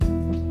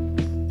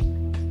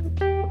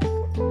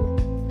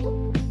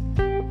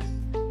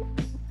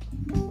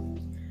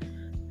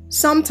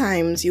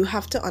Sometimes you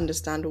have to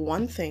understand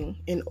one thing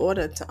in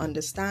order to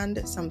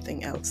understand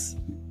something else.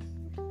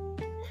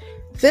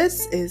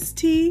 This is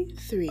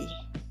T3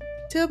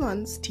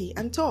 Turbans, Tea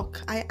and Talk.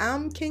 I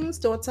am King's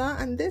daughter,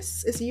 and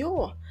this is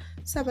your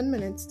 7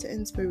 minutes to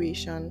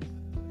inspiration.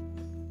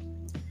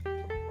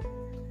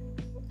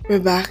 We're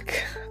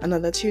back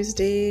another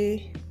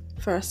Tuesday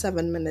for a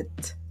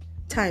 7-minute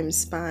time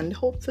span.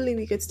 Hopefully,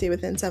 we could stay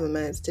within 7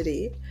 minutes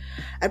today.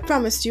 I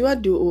promised you a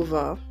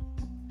do-over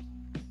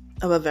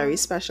of a very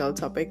special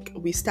topic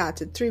we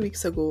started 3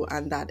 weeks ago,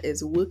 and that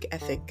is work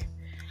ethic.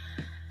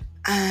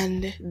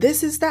 And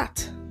this is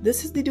that.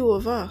 This is the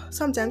do-over.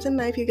 Sometimes in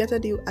life you get a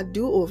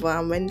do-over,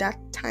 and when that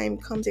time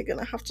comes, you're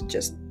gonna have to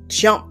just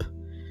jump.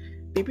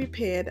 Be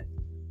prepared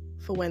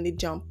for when the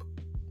jump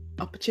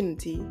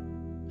opportunity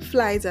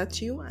flies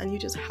at you and you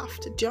just have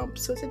to jump.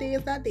 So today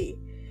is that day.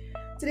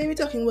 Today we're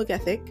talking work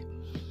ethic.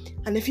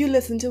 And if you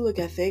listen to work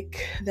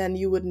ethic, then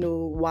you would know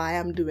why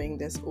I'm doing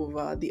this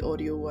over. The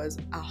audio was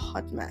a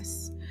hot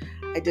mess.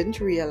 I didn't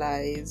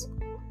realize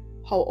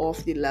how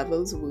off the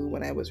levels were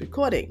when I was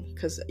recording,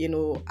 because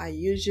I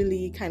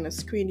usually kind of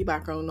screen the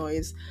background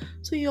noise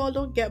so you all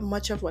don't get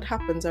much of what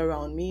happens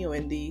around me or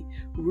in the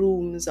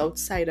rooms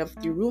outside of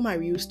the room I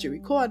used to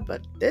record.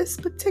 But this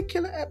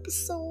particular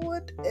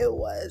episode, it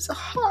was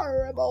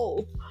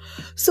horrible.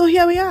 So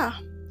here we are.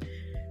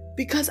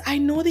 Because I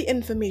know the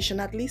information,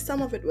 at least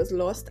some of it was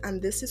lost,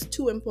 and this is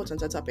too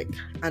important a topic.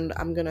 And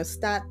I'm going to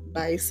start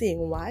by saying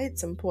why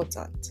it's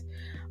important.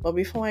 But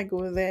before I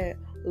go there,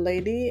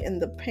 lady in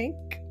the pink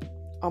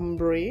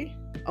ombre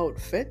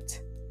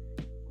outfit,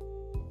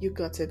 you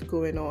got it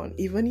going on.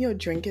 Even your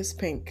drink is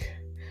pink.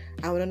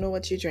 I want to know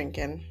what you're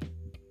drinking.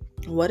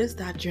 What is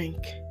that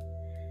drink?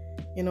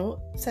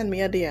 Send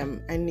me a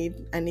DM.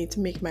 I need to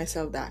make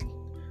myself that.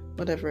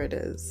 Whatever it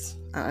is.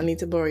 I need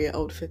to borrow your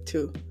outfit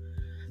too.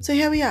 So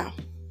here we are.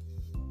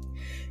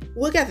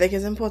 Work ethic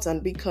is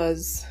important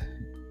because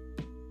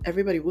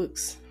everybody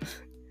works.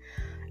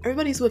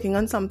 Everybody's working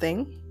on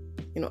something.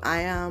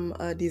 I am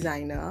a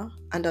designer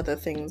and other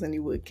things in the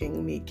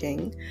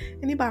making,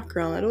 in the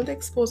background. I don't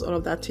expose all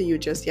of that to you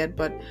just yet,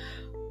 but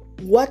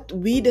what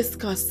we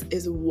discuss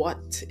is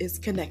what is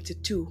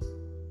connected to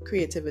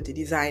creativity,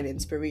 design,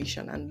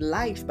 inspiration, and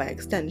life by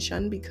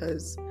extension,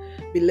 because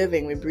we're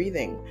living, we're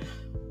breathing.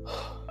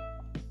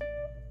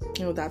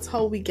 That's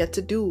how we get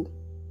to do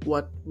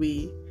what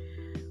we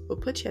were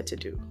put here to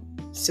do.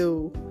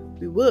 So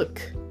we work,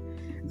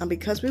 and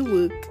because we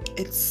work,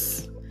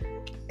 it's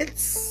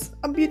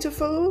a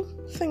beautiful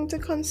thing to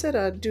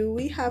consider. Do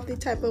we have the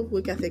type of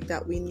work ethic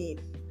that we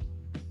need?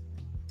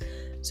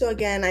 So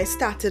again, I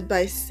started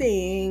by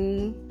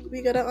saying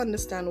we gotta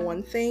understand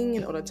one thing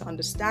in order to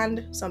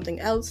understand something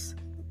else.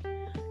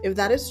 If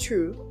that is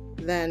true,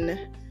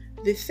 then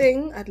the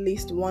thing, at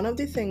least one of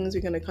the things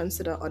we're going to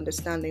consider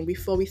understanding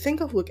before we think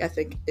of work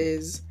ethic,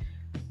 is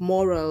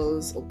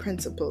morals or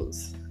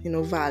principles,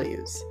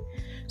 values.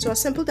 So a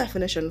simple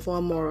definition for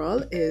a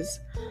moral is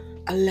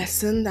a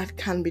lesson that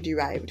can be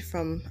derived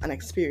from an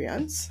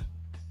experience.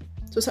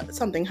 So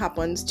something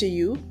happens to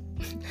you,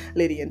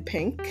 lady in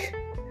pink,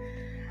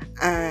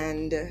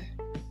 and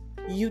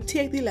you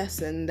take the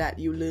lesson that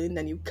you learned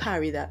and you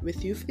carry that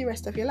with you for the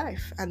rest of your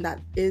life. And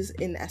that is,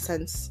 in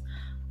essence,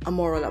 a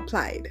moral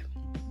applied.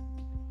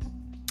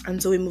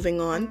 And so we're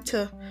moving on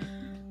to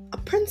a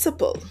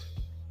principle.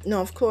 Now,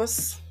 of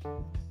course,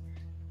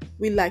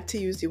 we like to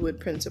use the word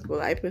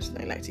principle. I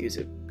personally like to use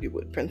the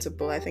word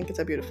principle. I think it's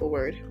a beautiful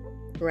word,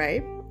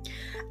 right?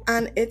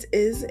 And it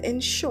is,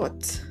 in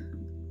short,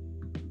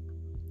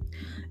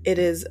 it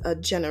is a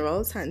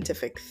general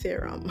scientific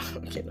theorem.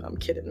 Okay, no, I'm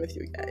kidding with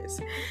you guys.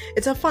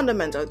 It's a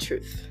fundamental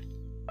truth.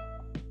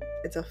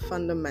 It's a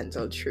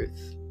fundamental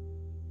truth.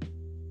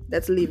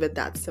 Let's leave it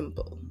that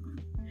simple.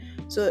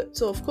 So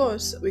of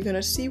course, we're going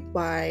to see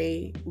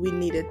why we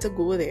needed to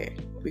go there.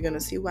 We're going to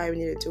see why we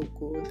needed to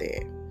go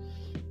there.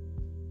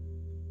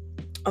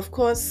 Of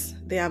course,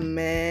 there are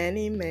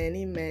many,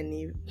 many,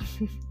 many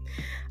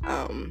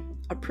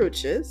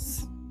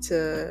approaches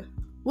to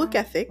work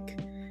ethic.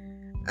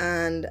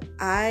 And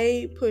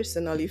I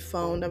personally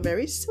found a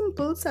very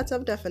simple set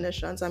of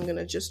definitions. I'm going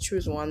to just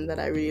choose one that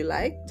I really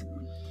liked.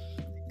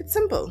 It's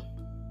simple.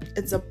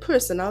 It's a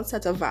personal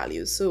set of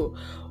values. So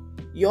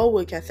your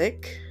work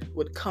ethic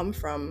would come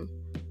from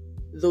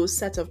those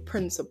set of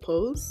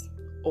principles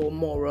or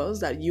morals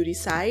that you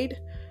decide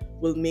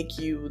will make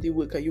you the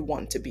worker you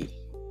want to be.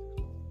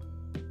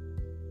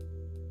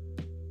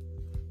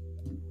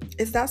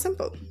 It's that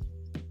simple.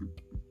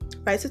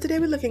 Right, so today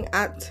we're looking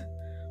at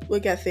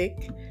work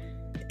ethic.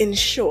 In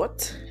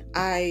short,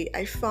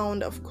 I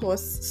found, of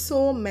course,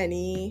 so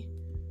many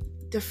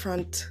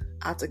different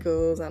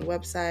articles and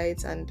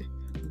websites and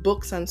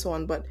books and so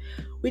on, but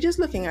we're just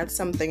looking at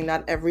something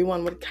that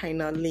everyone would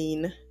kind of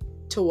lean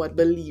toward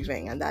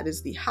believing, and that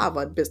is the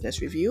Harvard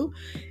Business Review.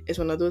 It's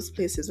one of those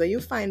places where you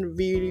find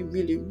really,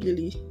 really,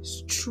 really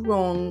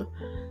strong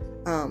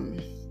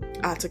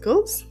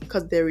articles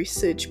because their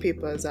research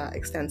papers are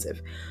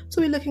extensive.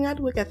 So we're looking at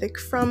work ethic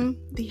from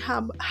the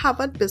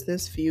Harvard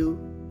Business Review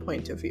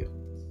point of view.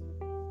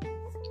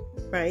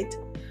 right?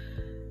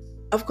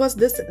 Of course,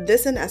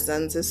 this in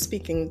essence is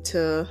speaking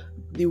to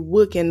the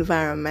work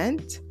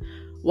environment,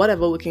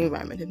 whatever working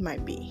environment it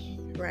might be,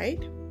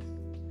 right?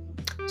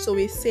 So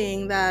we're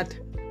saying that,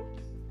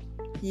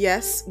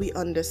 yes, we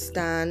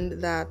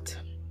understand that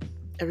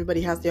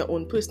everybody has their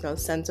own personal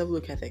sense of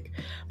work ethic.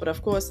 But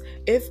of course,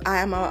 if I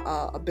am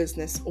a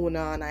business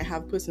owner and I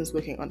have persons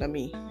working under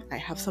me, I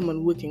have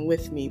someone working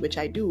with me, which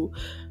I do,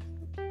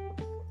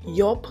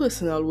 your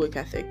personal work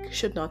ethic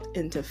should not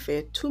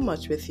interfere too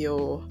much with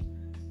your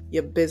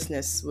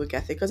business work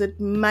ethic, because it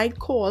might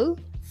call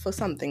for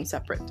something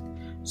separate.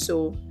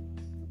 So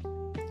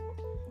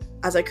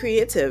as a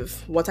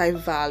creative, what I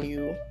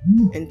value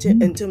in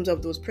terms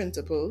of those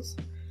principles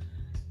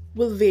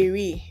will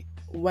vary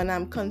when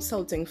I'm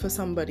consulting for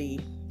somebody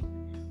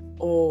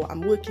or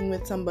I'm working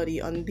with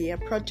somebody on their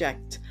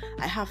project.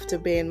 I have to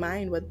bear in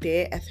mind what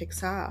their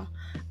ethics are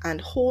and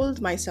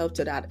hold myself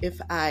to that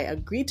if I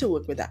agree to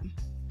work with them.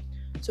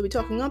 So we're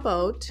talking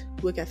about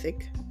work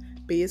ethic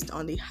based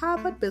on the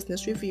Harvard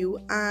Business Review,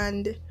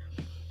 and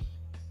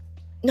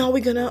now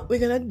we're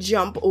gonna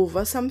jump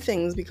over some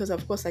things because,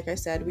 of course, like I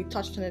said, we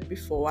touched on it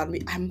before,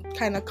 and I'm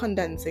kind of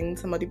condensing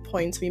some of the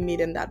points we made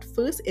in that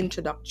first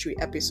introductory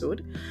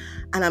episode,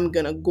 and I'm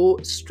gonna go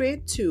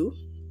straight to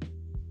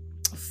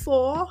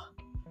four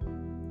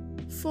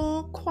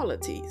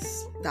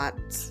qualities that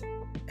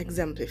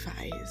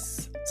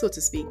exemplifies, so to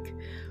speak,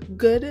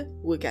 good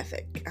work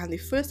ethic. And the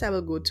first I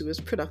will go to is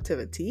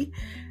productivity.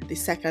 The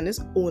second is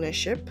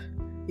ownership.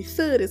 The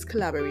third is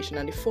collaboration,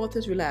 and the fourth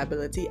is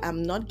reliability.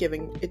 I'm not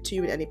giving it to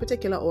you in any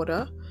particular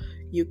order.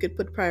 You could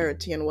put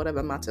priority on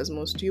whatever matters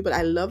most to you, but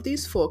I love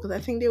these four because I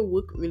think they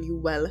work really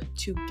well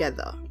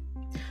together.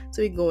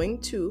 So we're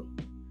going to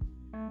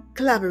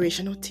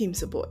collaboration or team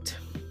support.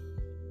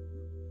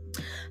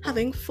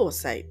 Having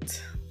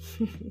foresight.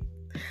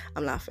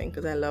 I'm laughing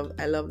because I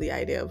love the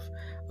idea of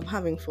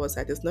having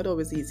foresight. It's not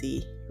always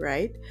easy,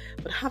 right?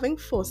 But having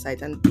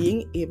foresight and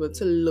being able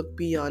to look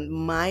beyond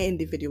my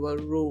individual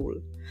role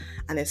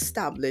and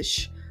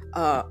establish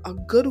a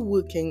good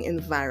working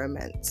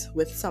environment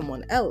with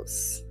someone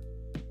else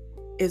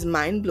is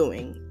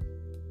mind-blowing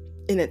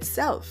in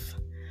itself.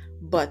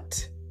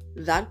 But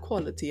that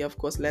quality, of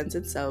course, lends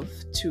itself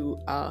to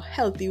a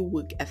healthy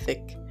work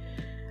ethic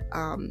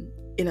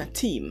in a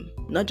team,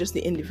 not just the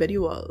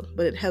individual,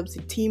 but it helps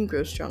the team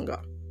grow stronger,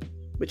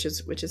 which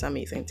is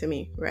amazing to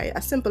me, right?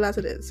 As simple as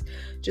it is,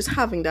 just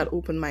having that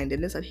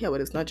open-mindedness that here,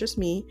 it's not just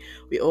me,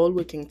 we're all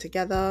working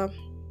together.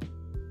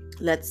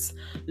 Let's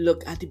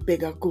look at the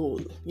bigger goal,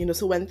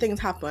 so when things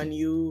happen,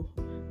 you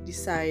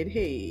decide,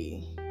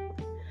 hey,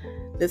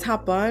 this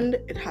happened,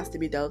 it has to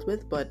be dealt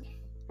with, but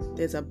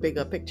there's a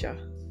bigger picture,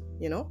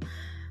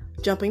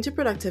 Jumping to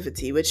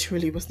productivity, which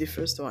really was the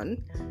first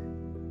one.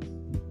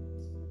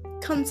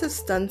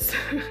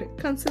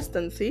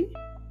 Consistency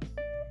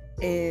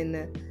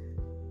in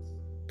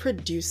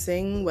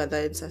producing, whether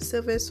it's a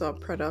service or a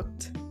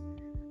product,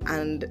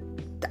 and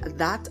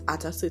that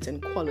at a certain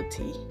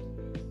quality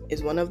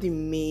is one of the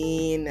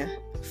main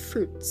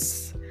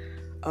fruits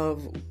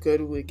of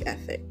good work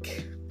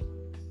ethic.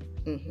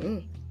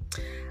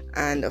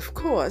 And of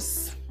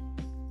course,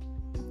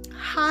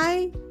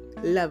 high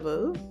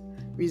level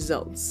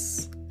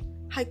results,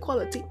 high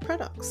quality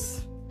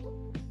products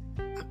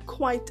are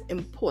quite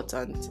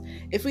important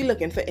if we're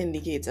looking for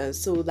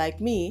indicators. So like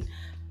me,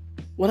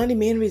 one of the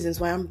main reasons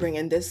why I'm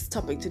bringing this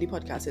topic to the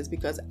podcast is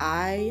because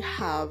I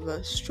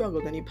have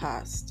struggled in the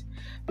past,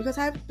 because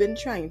I've been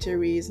trying to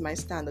raise my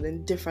standard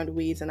in different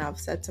ways, and I've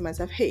said to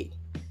myself, hey,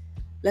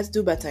 let's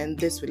do better in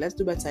this way, let's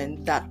do better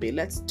in that way,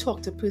 let's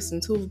talk to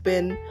persons who've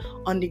been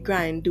on the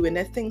grind doing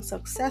their thing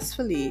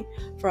successfully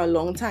for a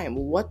long time.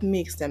 What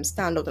makes them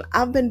stand out? And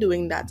I've been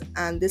doing that,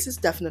 and this is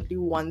definitely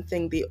one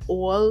thing they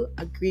all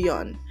agree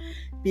on: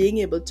 being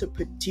able to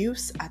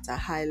produce at a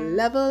high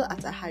level,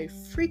 at a high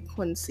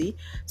quality,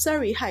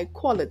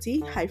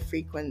 high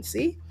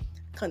frequency,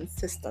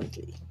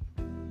 consistently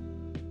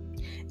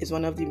is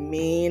one of the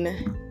main,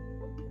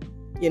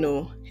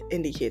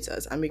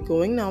 indicators. And we're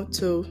going now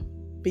to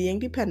being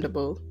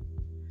dependable.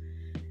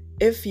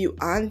 If you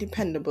aren't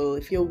dependable,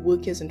 if your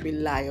work isn't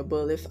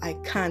reliable, if I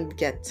can't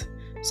get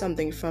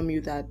something from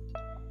you that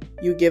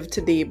you give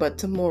today, but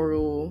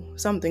tomorrow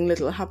something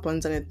little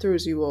happens and it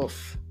throws you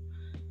off,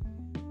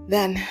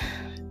 then,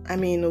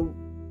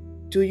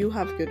 do you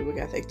have good work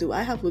ethic? Do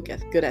I have good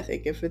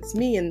ethic? If it's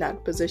me in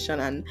that position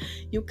and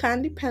you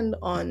can't depend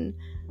on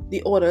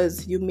the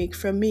orders you make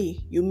from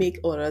me, you make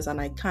orders and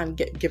I can't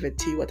give it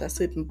to you at a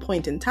certain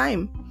point in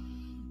time,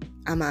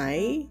 am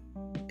I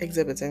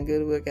exhibiting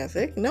good work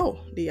ethic? No,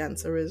 the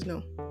answer is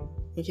no,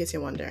 in case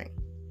you're wondering.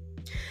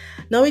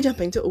 Now we're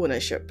jumping to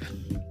ownership.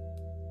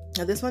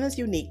 Now this one is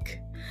unique.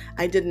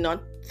 I did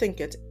not think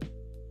it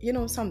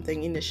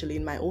something initially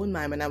in my own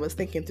mind when I was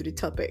thinking through the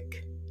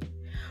topic.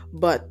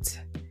 But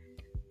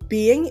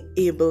being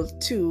able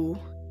to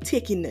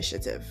take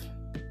initiative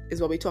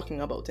is what we're talking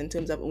about in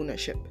terms of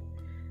ownership.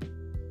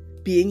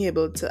 Being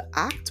able to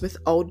act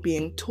without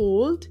being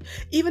told,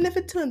 even if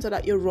it turns out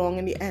that you're wrong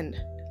in the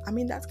end.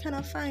 That's kind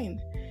of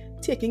fine.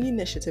 taking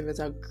initiative is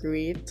a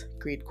great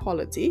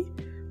quality.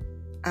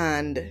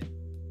 And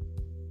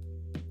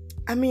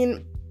I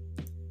mean,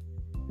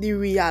 the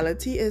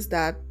reality is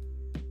that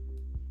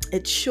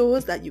it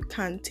shows that you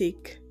can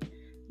take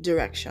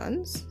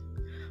directions,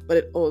 but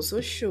it also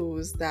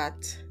shows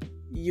that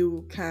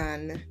you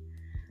can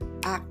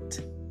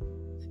act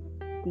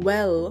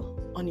well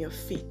on your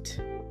feet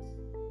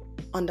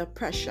under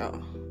pressure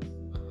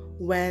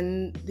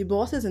when the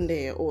boss isn't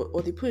there,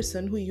 or the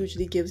person who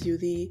usually gives you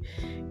the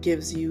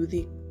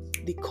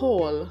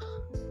call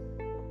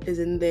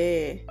isn't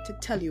there to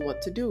tell you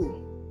what to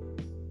do.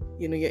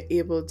 You're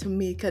able to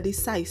make a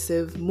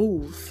decisive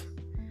move.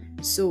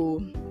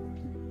 So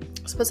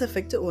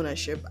specific to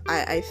ownership,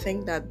 I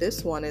think that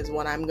this one is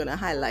what I'm going to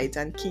highlight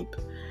and keep,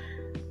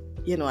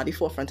 at the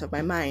forefront of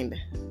my mind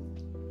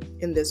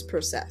in this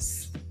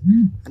process.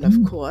 And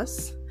of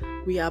course,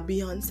 we are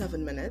beyond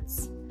 7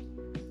 minutes.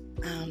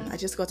 I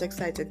just got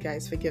excited,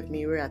 guys. Forgive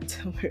me. We're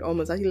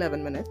almost at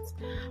 11 minutes.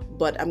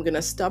 But I'm going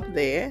to stop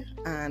there.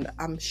 And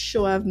I'm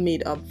sure I've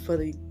made up for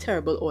the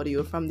terrible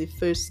audio from the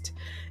first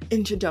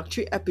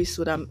introductory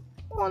episode. I'm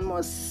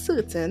almost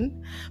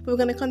certain. But we're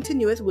going to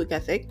continue with work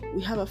ethic.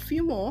 We have a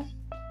few more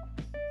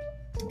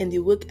in the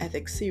work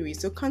ethic series.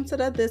 So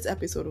consider this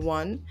episode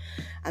 1.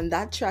 And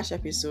that trash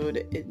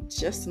episode, it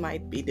just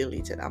might be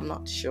deleted. I'm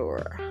not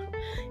sure.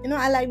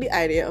 I like the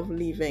idea of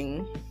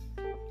leaving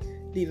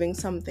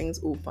some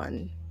things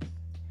open,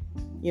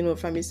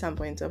 from the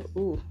standpoint of,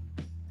 ooh,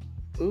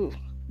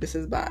 this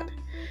is bad.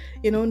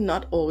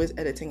 Not always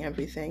editing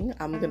everything.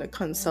 I'm going to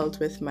consult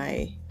with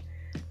my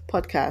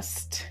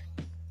podcast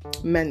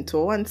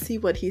mentor and see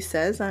what he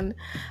says, and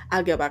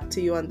I'll get back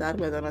to you on that,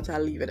 whether or not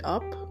I'll leave it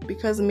up,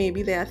 because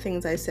maybe there are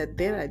things I said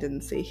there I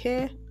didn't say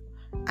here,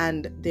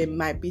 and there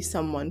might be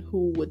someone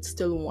who would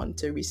still want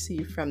to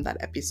receive from that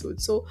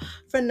episode. So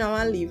for now,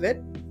 I'll leave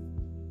it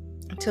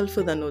until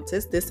further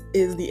notice. This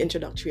is the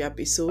introductory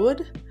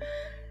episode,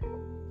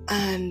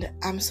 and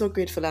I'm so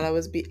grateful that I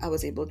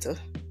was able to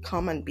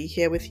come and be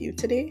here with you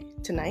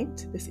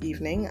tonight, this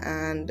evening,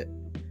 and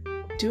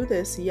do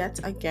this yet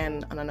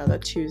again on another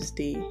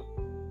Tuesday.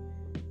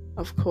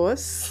 Of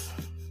course,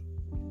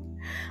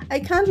 I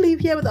can't leave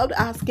here without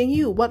asking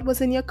you, what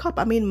was in your cup?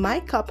 I mean, my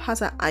cup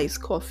has an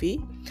iced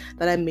coffee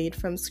that I made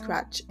from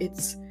scratch.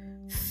 It's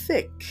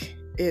thick,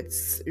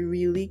 it's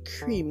really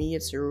creamy,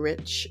 it's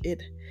rich,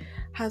 it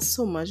has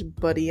so much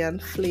body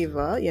and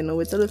flavor.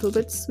 It's a little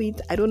bit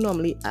sweet. I don't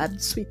normally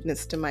add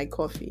sweetness to my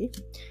coffee.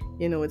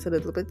 It's a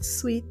little bit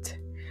sweet.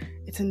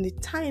 It's in the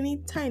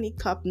tiny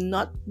cup,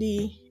 not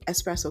the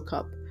espresso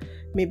cup,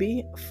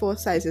 maybe 4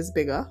 sizes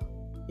bigger.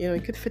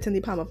 It could fit in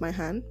the palm of my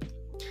hand,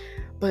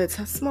 but it's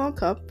a small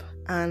cup,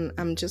 and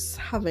I'm just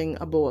having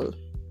a bowl.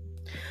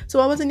 So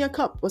what was in your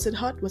cup? Was it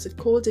hot? Was it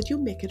cold? Did you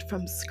make it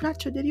from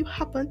scratch, or did you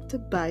happen to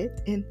buy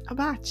it in a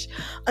batch?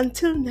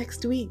 Until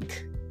next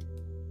week,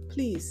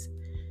 please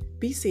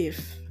be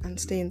safe and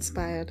stay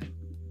inspired.